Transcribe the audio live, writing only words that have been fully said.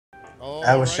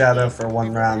I was Shadow for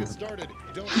one round.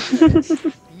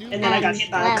 And then I got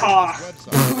hit by a car.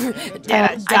 And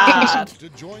I died.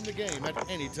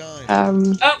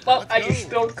 Oh, well, I just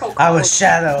spilled Coca-Cola. I was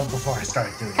Shadow before I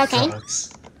started doing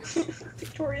drugs.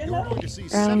 Victoria, no.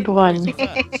 Round 1.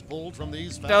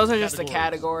 Those are just the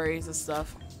categories and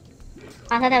stuff.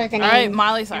 I thought that was the name. Alright,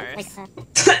 Miley Cyrus.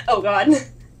 Oh god.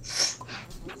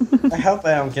 I hope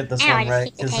I don't get this one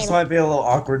right, because this might be a little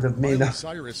awkward of me. Miley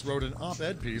Cyrus wrote an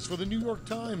op-ed piece for the New York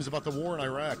Times about the war in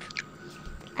Iraq.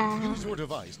 Use your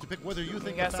device to pick whether you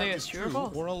think the fact is true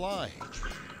or a lie.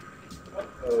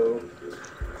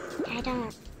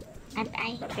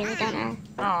 I really don't know.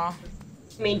 Aw.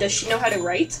 I mean, does she know how to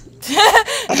write?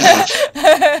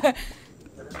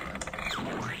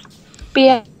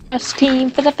 BS team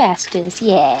for the fastest,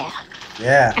 yeah.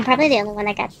 Yeah. I'm probably the only one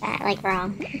that got that, like,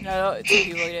 wrong. No, it's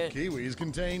you like it. Kiwis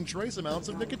contain trace amounts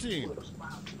of nicotine.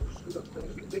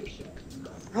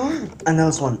 I know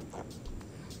this one.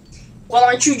 Well,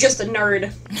 aren't you just a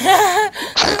nerd?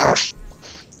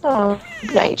 Oh,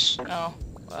 nice. Oh,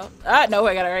 well. No,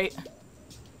 I got it right.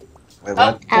 Wait,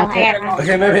 what? Oh, I got it wrong.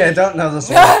 Okay, maybe I don't know this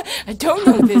one. I don't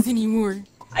know this anymore.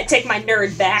 I take my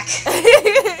nerd back.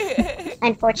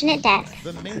 Unfortunate death.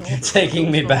 The main You're taking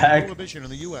me back. Prohibition in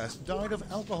the U.S. died of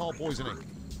alcohol poisoning.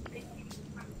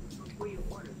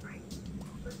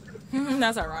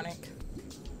 That's ironic.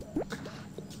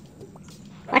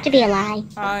 Watch it be a lie.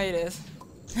 Oh, it is.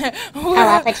 Oh,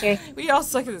 I'll put yours. We all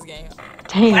suck at this game.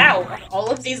 Dang. Wow, all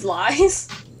of these lies?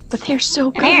 But they're so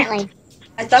good. Apparently.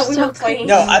 I thought we were playing.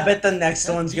 No, I bet the next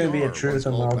one's gonna be a truth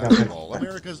and we're all gonna Basketball,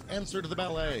 America's answer to the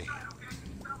ballet.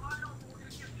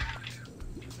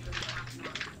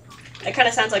 That kind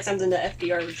of sounds like something that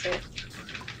FDR would say.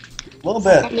 A little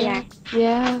bit. FDR.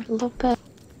 Yeah, a little bit.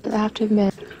 I have to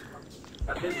admit.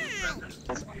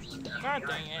 God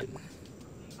dang it.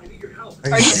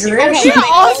 Are you serious? Okay. They're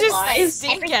all All just lies.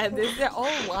 stink at this. They're all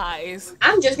lies.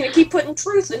 I'm just gonna keep putting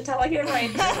truth until I get it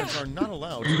right. Parents are not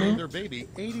allowed to name their baby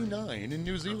 89 in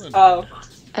New Zealand. Oh.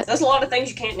 There's a lot of things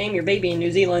you can't name your baby in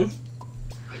New Zealand.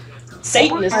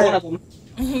 Satan is one of them.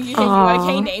 I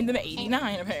can't name them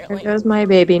 89, There apparently. goes my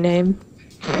baby name.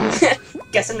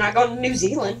 Guess I'm not going to New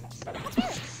Zealand.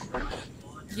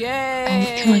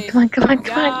 Yay! Come on.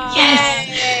 Yes!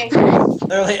 Yay!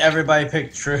 Literally everybody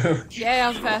picked true. Yeah, I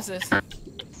was the fastest.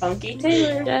 Funky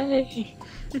Taylor. Yay.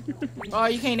 Oh,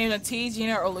 you can't name them T,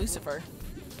 Gina, or Lucifer.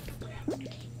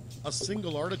 A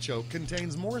single artichoke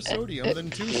contains more sodium than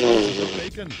 2 slices of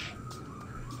bacon.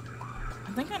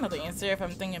 I think I know the answer if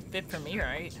I'm thinking fit for me,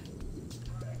 right?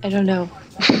 I don't know.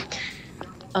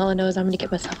 All I know is I'm gonna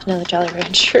get myself another Jolly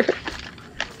Rancher.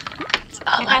 That's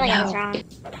all I I probably was know. wrong.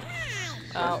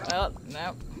 Oh, well,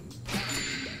 no.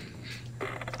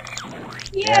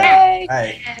 Yay!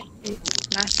 Alright.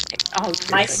 Oh,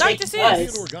 My Dr. mistake Seuss.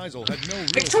 was. Theodore Geisel had no real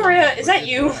Victoria, is that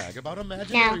you? brag about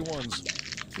imaginary No. ones.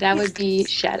 that would be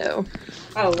Shadow.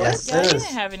 Oh, what? Yes, Yeah, he it didn't is.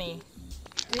 have any.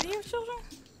 Did he have children?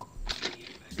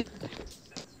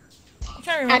 I'm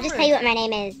trying to remember. I'll just tell you what my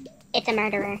name is. It's a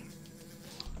murderer.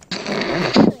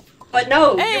 But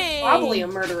no, Hey! you're probably a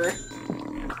murderer.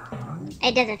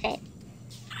 It doesn't fit.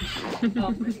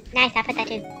 Oh. Nice, I put that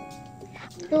too.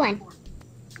 Who won?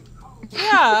 Yeah,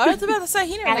 I was about to say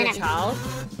he never Probably had a not. child.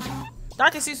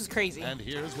 Dr. Seuss was crazy. And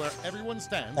here's where everyone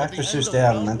stands. at Dr. the end Seuss of did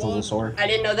have a round mental 1. disorder. I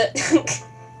didn't know that.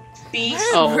 Beast?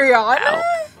 Oh. Rihanna?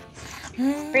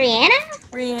 Brianna?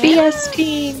 Rihanna? BS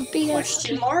team.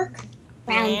 Question mark?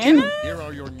 Round 2. Here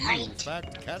are your new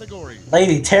fact categories.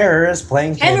 Lady Terror is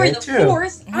playing Henry the K2.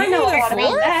 Fourth? I know a lot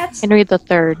about that. Henry the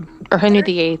Third or Henry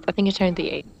the Eighth. I think it's Henry the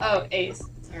Eighth. Oh, Ace.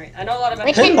 Alright, I know a lot about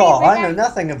Which that. Henry Pinball, was I know that?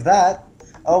 nothing of that.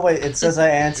 Oh wait, it says I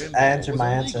answered Pinball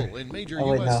my was answer. illegal in major Oh,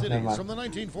 wait, US no, cities never mind. from the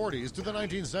 1940s to the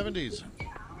 1970s.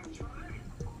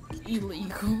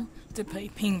 Illegal to play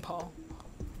ping pong.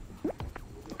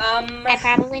 I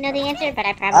probably know the answer, but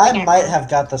I probably I got it might wrong. have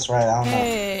got this right, I don't know.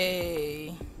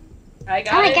 Hey. I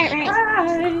got Oh, I it. got it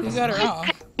right. You got it wrong.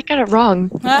 I got it wrong.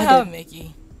 Haha,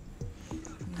 Mickey.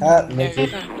 Mickey,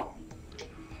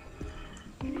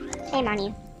 Shame on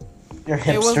you. your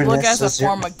It was looked hipsterness as a is your...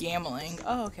 form of gambling.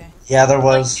 Oh, okay. Yeah, there You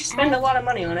was. spend a lot of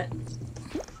money on it.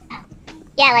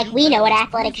 Yeah, like we know what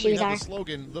athletic Usually shoes have are. the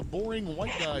slogan, the boring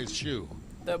white guy's shoe.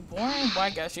 The boring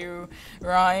white guy shoe.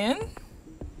 Ryan?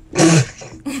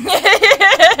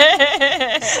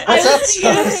 What's that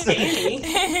supposed to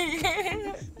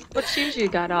be? What shoes you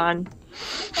got on?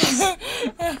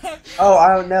 Oh,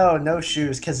 I don't know. No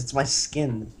shoes, because it's my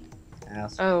skin.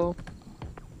 Ass. Oh,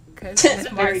 Cause it's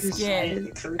my Very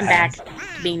skin. true. I'm back to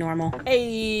being normal.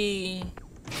 Hey.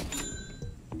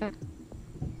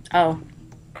 Oh,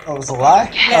 Oh, it was a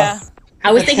lie? Yeah.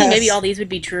 I was thinking maybe all these would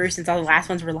be true since all the last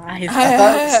ones were lies. I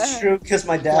thought it was true because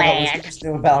my dad always keeps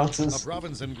new balances. A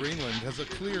province in Greenland has a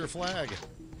clear flag.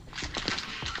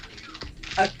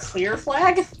 A clear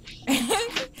flag?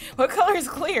 What color is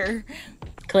clear?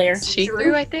 Clear.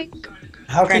 See-through, I think.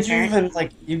 How could you even,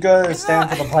 like, you go to stand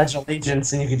for the Pledge of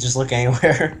Allegiance and you could just look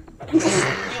anywhere?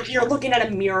 You're looking at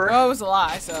a mirror. Oh, it was a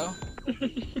lie, so.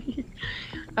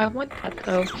 I want that,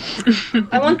 though.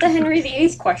 I want the Henry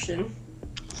VIII question.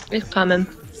 It's coming.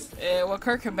 Well,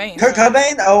 Kurt Cobain. Kurt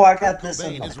Cobain? Oh, I got this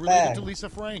in Cobain is the related bag. to Lisa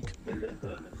Frank.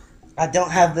 I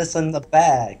don't have this in the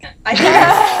bag. I think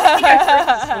I've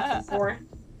heard this one before.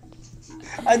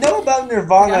 I know about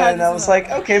Nirvana, Yeah, and I was like,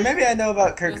 okay, maybe I know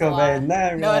about Kurt It was a lie. Cobain. Now I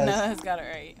No, realize. no, has got it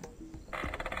right.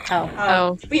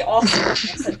 Oh. We all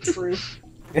said true.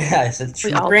 Yeah, I said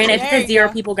true. Granted, There because you 0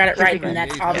 go. people got it right, then He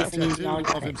that's had a obviously means we all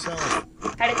tattoo got of it. himself.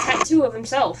 Had a tattoo of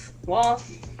himself. Well,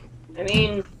 I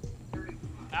mean,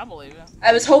 I believe it.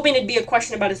 I was hoping it'd be a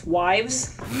question about his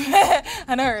wives.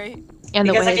 I know, right? And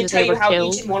the Because I way can that tell they you were how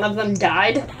killed. each one of them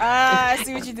died. Ah, I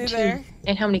see what you did there.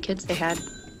 And how many kids they had.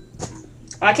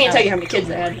 I can't tell you how many kids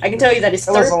they had. I can tell you that his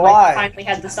It was third a wife lie. finally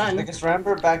had the son. Because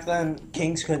remember, back then,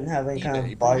 kings couldn't have any kind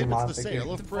eBay of body prohibits the sale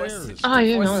modification. of prayers. Oh, I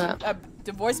didn't know Divorce- that.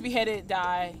 Divorce, beheaded,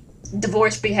 die.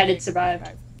 Divorce, beheaded,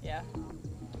 survived. Yeah.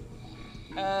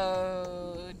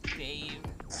 Oh, Dave.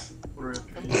 From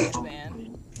Blues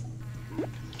Band.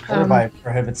 Everybody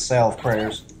prohibits sale of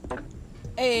prayers.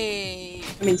 Hey.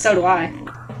 I mean, so do I.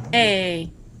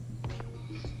 Hey.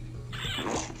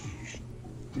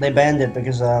 They banned it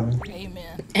because, Amen.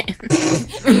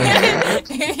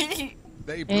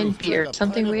 They And proved beer, that a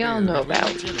something pint we of all beer know was about.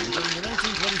 during the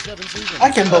 1927 season. I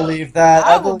can believe that.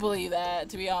 I will believe that,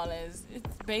 to be honest. It's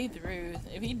Babe Ruth.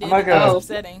 If he did I'm it, not that's gonna-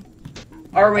 upsetting.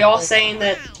 Are we all saying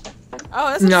that? Oh,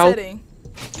 that's No. upsetting.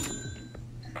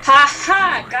 Ha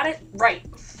ha! Got it right.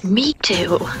 Me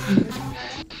too.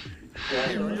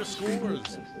 Here are your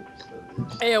scores.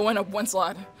 Hey, I went up one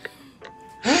slide.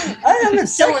 I am in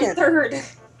Still in second. third.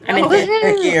 I'm in Oh, fifth.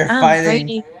 Nicky, you're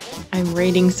fighting. I'm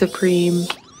reigning supreme.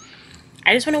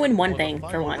 I just want to win one For the thing for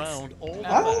final once. round, all I don't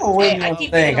back. know Hey, when I one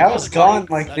keep thing. getting I all was those gone likes,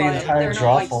 like the but entire there are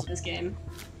no likes drawful. in this game.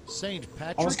 St.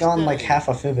 Patrick's I was gone like Day. half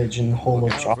a fibbage in the whole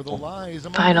Look of out for the drawful. lies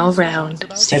among Final these round. songs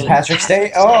about St. St. Patrick's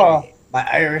Day? Oh, my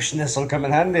Irishness will come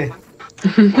in handy.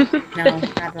 No,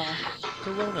 not at all.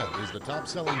 Corona is the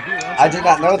top-selling beer on I did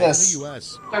not know St. Patrick's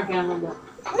this. Day in the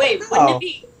U.S. Wait, wouldn't Oh. it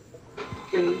be?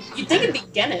 You'd think it'd be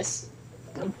Guinness.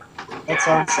 That's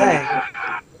what I'm saying.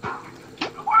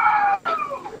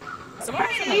 Someone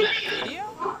watching the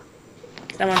video?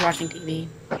 Someone's watching TV.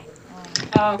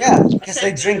 Oh, Yeah, because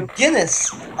they drink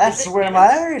Guinness. That's where my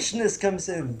Irishness comes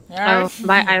in. Oh,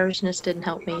 my Irishness didn't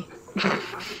help me.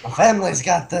 My family's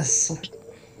got this.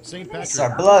 St. Patrick's our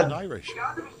Day blood. is Irish.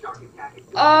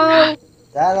 oh,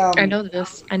 That I know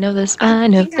this. I know this. I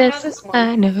know think I know this. this one.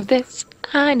 I know this.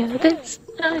 I know this.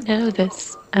 I know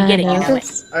this. You I get it, you know know it.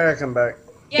 this. I gotta come back.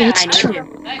 yeah, It's I true.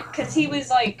 remember that because he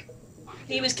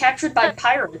was captured by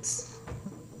pirates.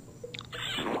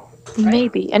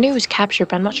 Maybe. I knew he was captured,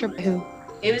 but I'm not sure by who.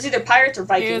 It was either pirates or He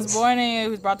Vikings. was born and he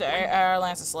was brought to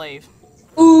Ireland as a slave.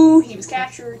 Ooh, he was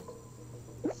captured.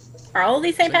 Are all of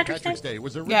these St. St. Patrick's Patrick's Day? Day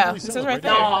was Yeah, originally it says right celebrated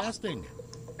there. by fasting.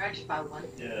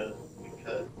 Yeah,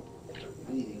 because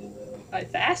eating By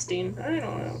fasting? I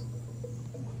don't know.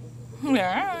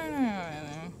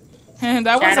 And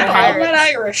that was Shout a out. How pirate. about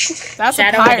Irish? That's a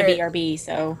Shadow had a pirate. BRB,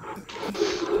 so.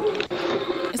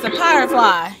 It's a pirate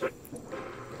fly.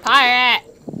 Pirate.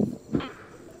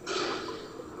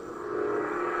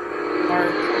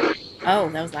 Bark. Oh,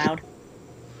 that was loud.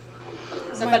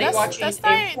 Somebody That's- watching. that's a not-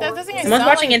 that porn. doesn't even Someone's sound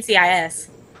watching like, NCIS.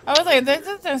 I was like, that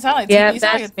doesn't sound like TV. Yeah, It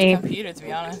sounds like that's a me. computer, to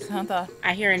be honest. I thought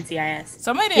I hear NCIS.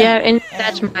 somebody didn't. Yeah, and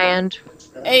that's my end.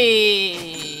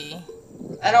 Hey.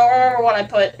 I don't remember what I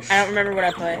put. I don't remember what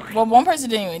I put. Well, one person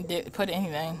didn't even put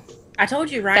anything. I told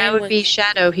you, Ryan. That would was... be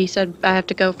Shadow. He said I have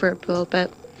to go for a little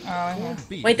bit. Oh, yeah.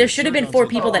 Beef Wait, there is should have served been on 4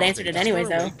 St. people that Patrick's answered Day it to anyways,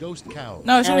 scare away though. ghost cows.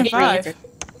 No, it's I only don't think we 5. answered.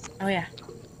 Oh, yeah.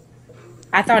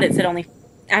 I thought it said only.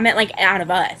 I meant like out of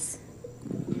us.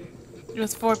 It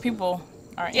was 4 people.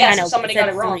 All right. Yeah, I so know. somebody it said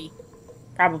got it wrong. 3.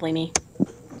 Probably me.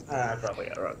 I probably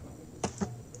got it wrong.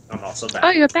 I'm also back. Oh,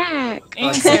 you're back.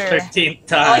 Answer.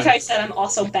 15th I like time. how I said I'm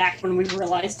also back when we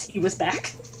realized he was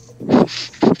back.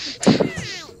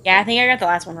 Yeah, I think I got the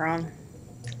last one wrong.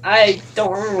 I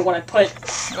don't remember what I put.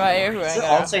 Right, everywhere. Is it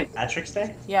all St. Patrick's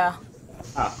Day? Yeah.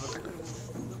 Oh, okay.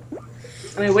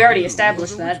 I mean, we already Blue was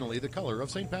established that. originally the color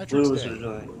of St. Blue Patrick's was Day.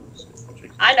 originally St.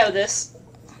 Patrick's. I know this.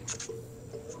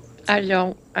 I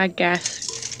don't. I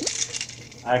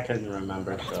guess. I couldn't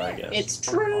remember, so I guess. It's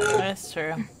true. That's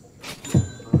true.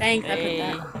 Thanks, I put Hey.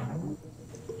 that.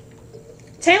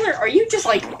 Taylor, are you just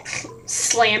like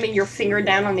slamming your finger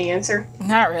down on the answer?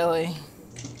 Not really.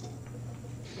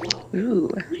 Ooh,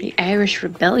 the Irish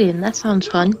Rebellion. That sounds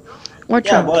fun. Or Yeah,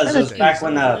 Trump. it was. It was back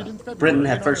when Britain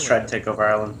had first tried to take over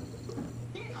Ireland.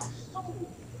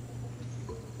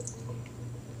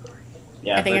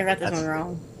 Yeah, I think I got this one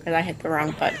wrong because I hit the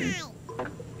wrong button.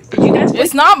 Did you guys?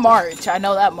 It's not March. I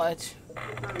know that much.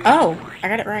 Oh, I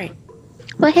got it right.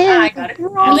 Well, I got it I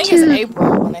wrong. think it's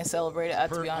April when they celebrate it. To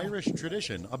Per be honest. Irish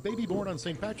tradition, a baby born on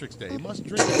St. Patrick's Day must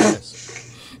drink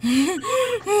piss.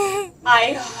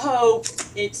 I hope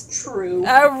it's true.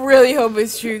 I really hope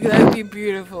it's true, because that'd be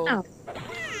beautiful. Oh.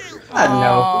 I don't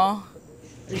know. Aw.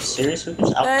 Are you serious with this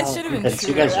That alcohol? should have been Because true.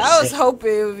 you guys are I was sick.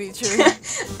 hoping it would be true.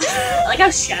 I like how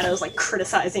Shadow's like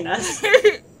criticizing us.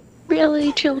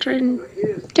 Really, children?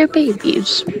 They're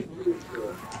babies. Doesn't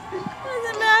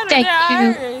matter. Thank They're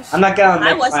you. Irish. I'm not gonna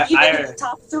I make wasn't my even in the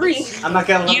top 3. I'm not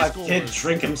gonna let my kid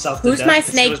drink himself to Who's death. my because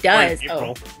he snake was born in does?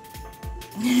 April.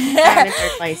 I'm in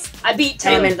third place. I beat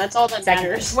Taylor. That's all that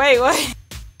matters. Wait, what?